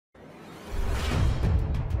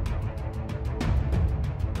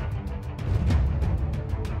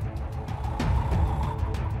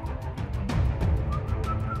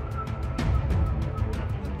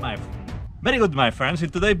Very good, my friends. In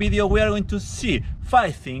today's video we are going to see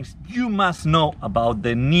 5 things you must know about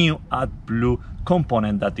the new AdBlue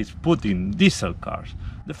component that is put in diesel cars.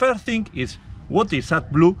 The first thing is what is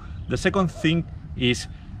AdBlue. The second thing is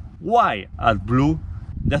why AdBlue.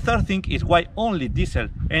 The third thing is why only diesel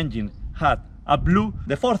engine had AdBlue.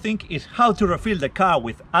 The fourth thing is how to refill the car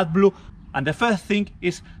with AdBlue. And the first thing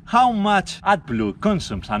is how much AdBlue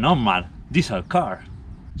consumes a normal diesel car.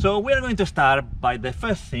 So we are going to start by the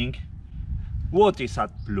first thing. What is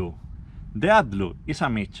AdBlue? The AdBlue is a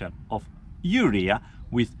mixture of urea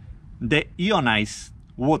with the ionized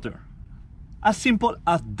water. As simple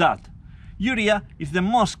as that. Urea is the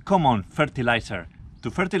most common fertilizer to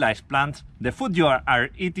fertilize plants. The food you are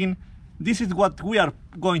eating, this is what we are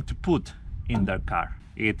going to put in the car.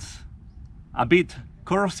 It's a bit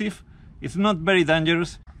corrosive, it's not very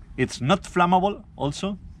dangerous, it's not flammable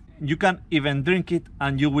also. You can even drink it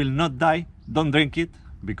and you will not die. Don't drink it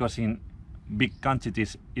because in big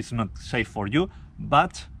quantities it's not safe for you,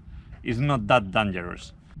 but it's not that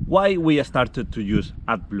dangerous. Why we started to use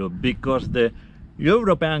AdBlue? Because the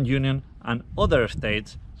European Union and other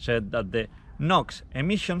states said that the NOx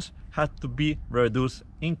emissions had to be reduced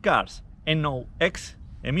in cars. NOx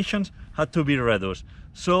emissions had to be reduced.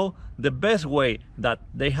 So the best way that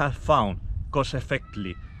they have found cost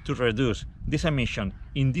effectively to reduce this emission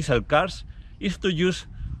in diesel cars is to use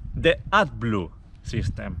the AdBlue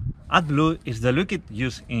system. AdBlue is the liquid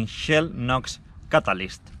used in Shell NOx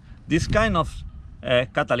catalyst. This kind of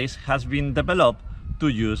catalyst has been developed to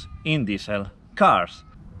use in diesel cars.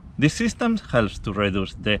 This system helps to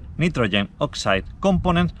reduce the nitrogen oxide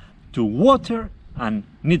components to water and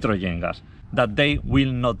nitrogen gas, that they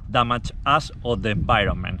will not damage us or the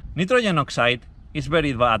environment. Nitrogen oxide is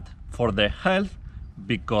very bad for the health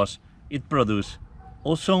because it produces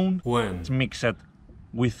ozone when mixed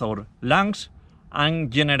with our lungs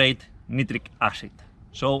and generate nitric acid.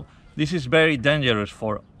 So this is very dangerous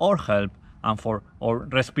for our health and for our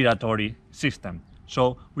respiratory system.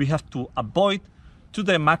 So we have to avoid to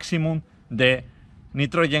the maximum the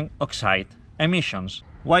nitrogen oxide emissions.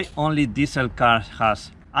 Why only diesel cars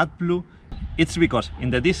has AdBlue? It's because in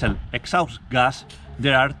the diesel exhaust gas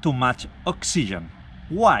there are too much oxygen.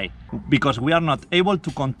 Why? Because we are not able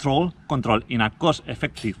to control in a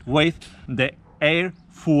cost-effective way the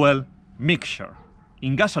air-fuel mixture.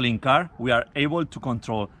 In gasoline car, we are able to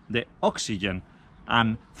control the oxygen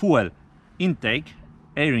and fuel intake,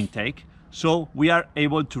 air intake, so we are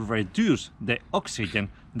able to reduce the oxygen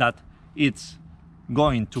that it's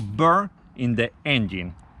going to burn in the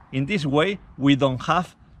engine. In this way, we don't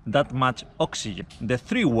have that much oxygen. The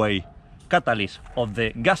three-way catalyst of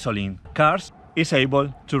the gasoline cars is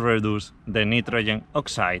able to reduce the nitrogen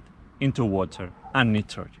oxide into water and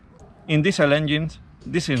nitrogen. In diesel engines,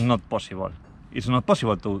 this is not possible. It's not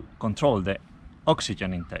possible to control the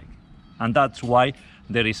oxygen intake, and that's why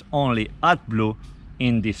there is only AdBlue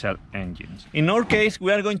in diesel engines. In our case,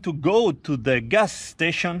 we are going to go to the gas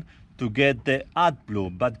station to get the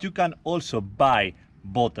AdBlue, but you can also buy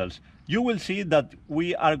bottles. You will see that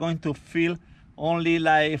we are going to fill only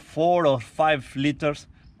like 4 or 5 liters,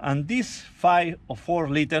 and these 5 or 4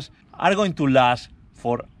 liters are going to last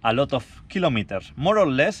for a lot of kilometers. More or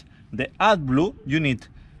less, the AdBlue you need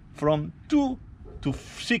from 2 to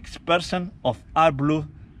 6% of AdBlue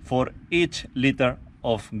for each liter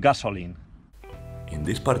of gasoline. In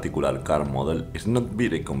this particular car model, it's not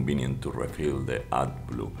very convenient to refill the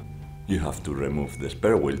AdBlue. You have to remove the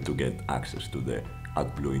spare wheel to get access to the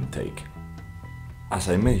AdBlue intake. As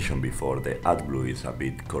I mentioned before, the AdBlue is a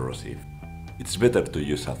bit corrosive. It's better to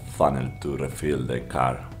use a funnel to refill the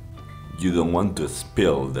car. You don't want to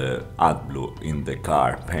spill the AdBlue in the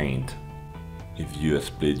car paint. If you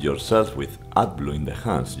split yourself with AdBlue in the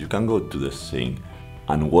hands, you can go to the sink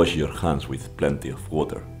and wash your hands with plenty of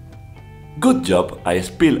water. Good job, I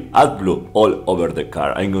spilled AdBlue all over the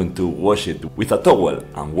car. I'm going to wash it with a towel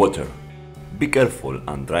and water. Be careful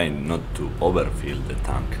and try not to overfill the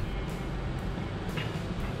tank.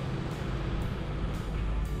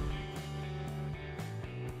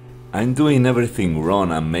 I'm doing everything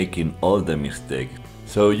wrong and making all the mistakes,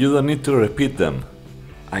 so you don't need to repeat them.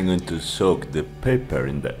 I'm going to soak the paper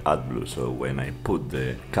in the AdBlue so when I put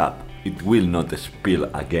the cap, it will not spill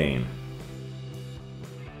again.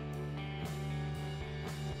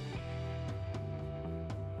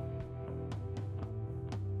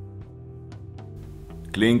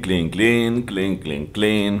 Clean, clean, clean, clean, clean,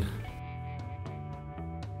 clean.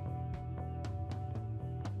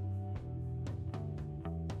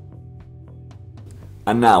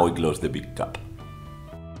 And now we close the big cap.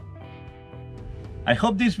 I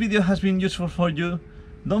hope this video has been useful for you.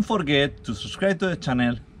 Don't forget to subscribe to the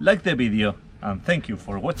channel, like the video, and thank you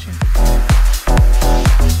for watching.